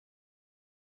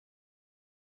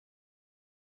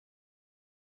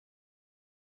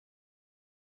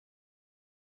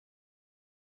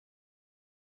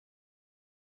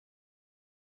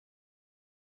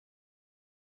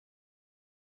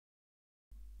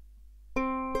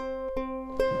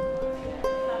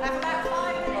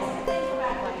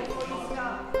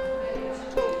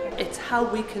how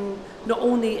we can not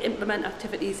only implement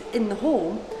activities in the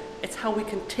home, it's how we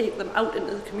can take them out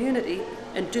into the community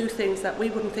and do things that we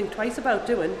wouldn't think twice about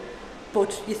doing,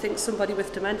 but you think somebody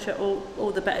with dementia,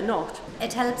 oh, they better not.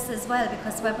 It helps as well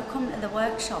because when we come to the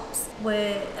workshops,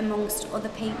 we're amongst other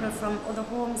people from other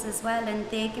homes as well, and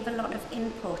they give a lot of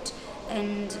input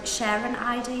and sharing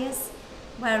ideas.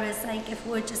 Whereas like if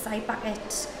we're just like back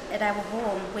at our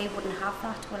home, we wouldn't have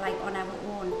that. We're like on our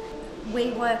own.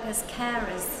 We work as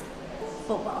carers,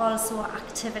 but we're also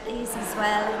activities as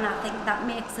well, and I think that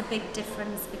makes a big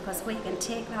difference because we can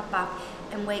take that back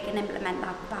and we can implement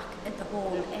that back at the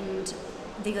home, and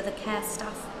the other care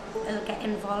staff will get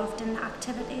involved in the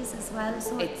activities as well.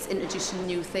 So it's introducing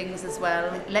new things as well,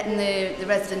 letting the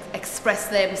residents express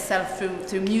themselves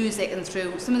through music and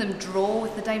through, some of them draw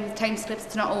with the time slips.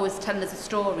 It's not always telling us a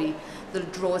story,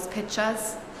 they'll draw us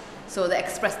pictures, so they're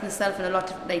expressing themselves in a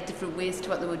lot of like different ways to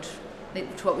what they would,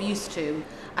 to what we used to.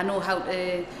 I know how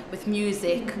to, with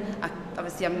music,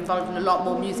 obviously I'm involved in a lot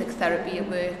more music therapy at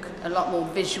work, a lot more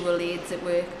visual aids at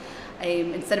work.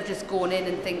 Instead of just going in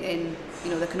and thinking,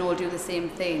 you know, they can all do the same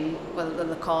thing, well,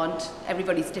 they can't.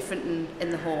 Everybody's different in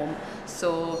the home.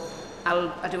 So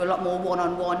I do a lot more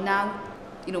one-on-one now.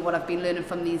 You know, what I've been learning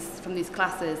from these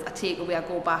classes, I take away, I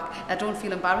go back. I don't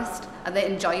feel embarrassed, and they're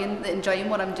enjoying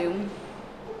what I'm doing.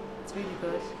 It's really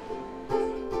good.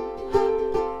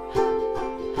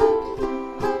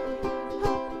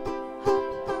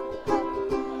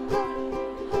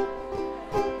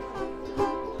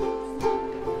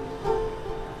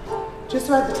 Just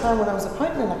about the time when I was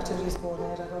appointed an activities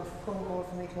coordinator, I got a phone call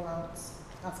from Equal Arts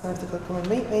asking if they could come and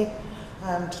meet me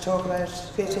to talk about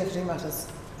creativity matters.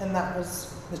 And that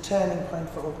was the turning point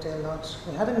for Oakdale Lodge.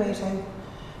 We had a meeting,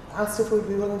 asked if we'd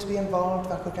be willing to be involved,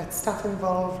 if I could get staff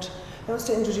involved. It was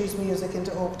to introduce music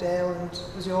into Oakdale, and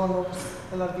as you all know,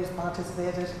 a lot of you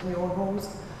participated in your own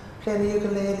homes, playing the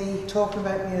ukulele, talking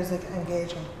about music,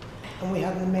 engaging. And we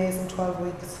had an amazing 12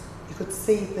 weeks. You could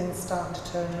see things starting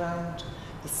to turn around.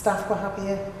 The staff were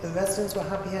happier, the residents were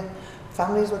happier,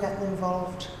 families were getting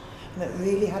involved, and it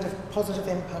really had a positive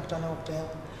impact on Oakdale.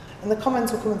 And the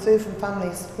comments were coming through from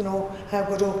families, you know, how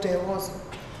good Oakdale was.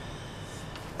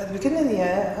 At the beginning of the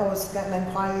year, I was getting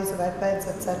inquiries about beds,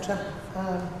 etc.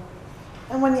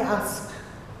 And when you ask,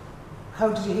 how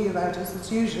did you hear about us,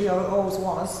 it's usually, or it always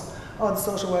was, oh, the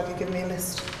social worker gave me a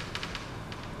list.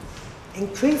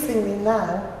 Increasingly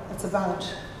now, it's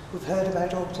about, we've heard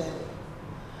about Oakdale.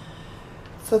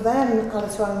 So then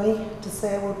Alice rang me to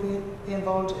say would we be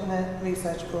involved in a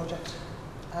research project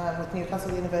with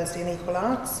Newcastle University and Equal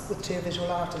Arts with 2 visual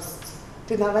artists.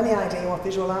 Didn't have any idea what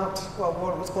visual art,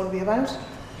 what it was going to be about,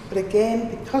 but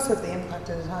again, because of the impact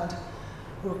it had,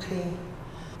 we were keen.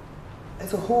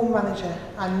 As a home manager,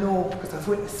 I know, because I've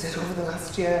witnessed it over the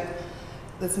last year,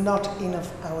 there's not enough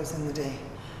hours in the day.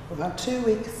 We've had 2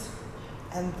 weeks,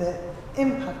 and the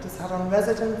impact it's had on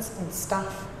residents and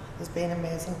staff has been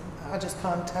amazing. I just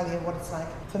can't tell you what it's like.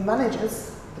 For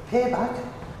managers, the payback,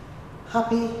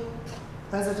 happy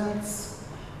residents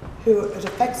who it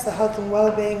affects their health and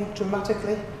well-being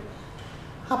dramatically,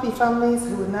 happy families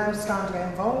who are now starting to get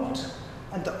involved,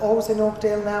 and they're always in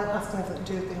Oakdale now asking if they can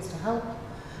do things to help.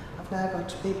 I've now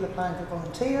got people applying for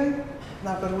volunteering, and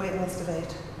I've got a waiting list of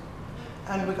 8.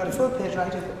 And we've got a full page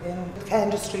write-up in the Care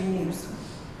Industry News.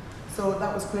 So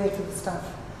that was great for the staff.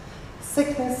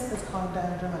 Sickness has gone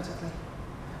down dramatically.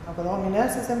 I've got all my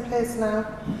nurses in place now,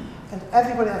 and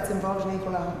everybody that's involved in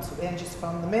Equal Arts ranges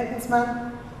from the maintenance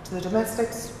man to the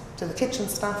domestics to the kitchen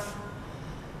staff.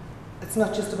 It's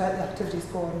not just about the activities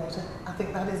coordinator. I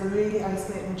think that is a really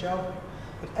isolating job,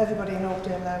 but everybody in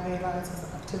Oakdale now realises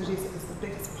that activities is the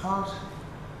biggest part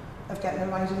of getting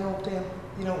it right in Oakdale.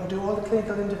 You know, we do all the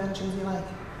clinical interventions you like,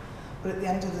 but at the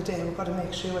end of the day, we've got to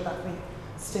make sure that we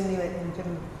stimulate and give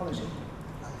them quality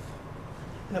life.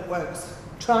 And it works.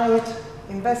 Try it,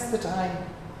 invest the time,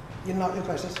 you'll not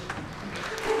regret it.